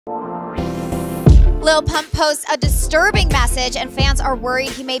Lil Pump posts a disturbing message and fans are worried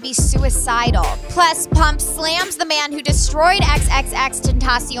he may be suicidal. Plus, Pump slams the man who destroyed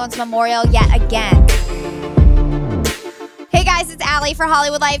XXXTentacion's memorial yet again. Hey guys, it's Ali for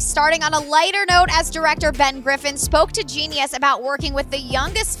Hollywoodlife. Starting on a lighter note, as director Ben Griffin spoke to Genius about working with the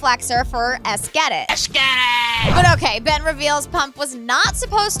youngest flexer for Get It. But okay, Ben reveals Pump was not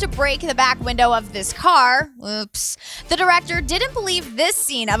supposed to break the back window of this car. Oops. The director didn't believe this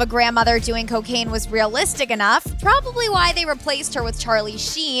scene of a grandmother doing cocaine was realistic enough, probably why they replaced her with Charlie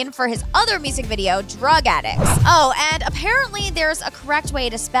Sheen for his other music video, Drug Addicts. Oh, and apparently there's a correct way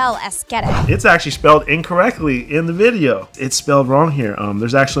to spell Get It. It's actually spelled incorrectly in the video. It's spelled wrong here.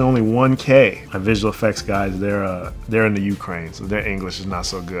 There's actually only one K. My visual effects guys, they're in the Ukraine, so their English is not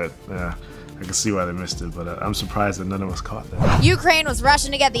so good. I can see why they missed it, but I'm surprised that none of us caught that. Ukraine was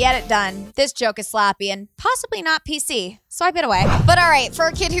rushing to get the edit done. This joke is sloppy and possibly not PC. Swipe it away. But alright, for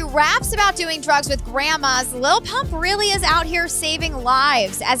a kid who raps about doing drugs with grandmas, Lil Pump really is out here saving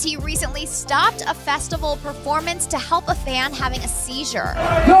lives, as he recently stopped a festival performance to help a fan having a seizure.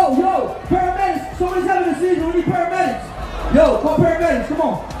 Yo, paramedics! Somebody's having a seizure, we need paramedics! Yo, call paramedics, come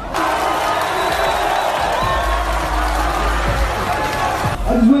on!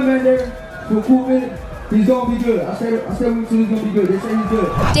 I just went man there. For a cool minute, he's gonna be good. I said he's gonna be good. They say he's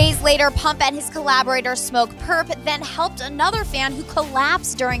good. Days later, Pump and his collaborator Smoke Perp then helped another fan who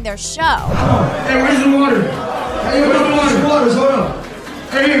collapsed during their show. Hey, where's the water? Hey, where's the water? Hold up.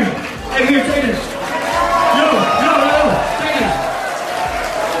 Hey, here, take this. Yo, take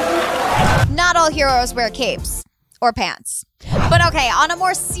this. Not all heroes wear capes. Or pants. But okay, on a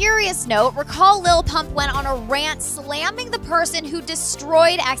more serious note, recall Lil Pump went on a rant slamming the person who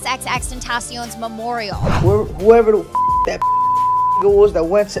destroyed XXXTentacion's memorial. Whoever that was that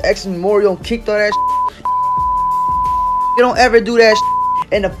went to X's memorial and kicked all that you don't ever do that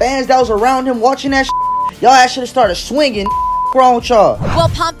and the fans that was around him watching that y'all should have started swinging. Wrong with y'all. Well,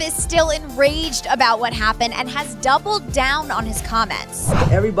 Pump is still enraged about what happened and has doubled down on his comments.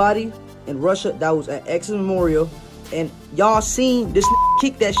 Everybody in Russia that was at X's memorial, and y'all seen this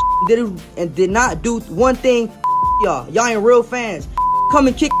kick that did not do one thing. Y'all ain't real fans. Come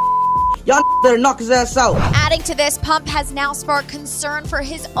and kick. Y'all better knock his ass out. Adding to this, Pump has now sparked concern for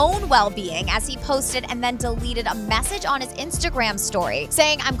his own well-being as he posted and then deleted a message on his Instagram story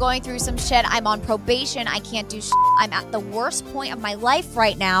saying, "I'm going through some shit. I'm on probation. I can't do shit. I'm at the worst point of my life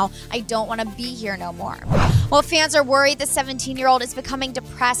right now. I don't want to be here no more." Well, fans are worried the 17-year-old is becoming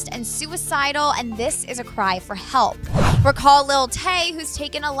depressed and suicidal, and this is a cry for help. Recall Lil Tay, who's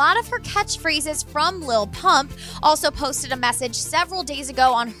taken a lot of her catchphrases from Lil Pump, also posted a message several days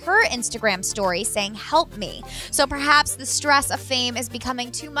ago on her Instagram story saying, "Help me." So perhaps the stress of fame is becoming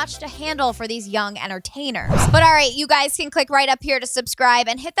too much to handle for these young entertainers. But alright, you guys can click right up here to subscribe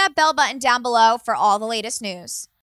and hit that bell button down below for all the latest news.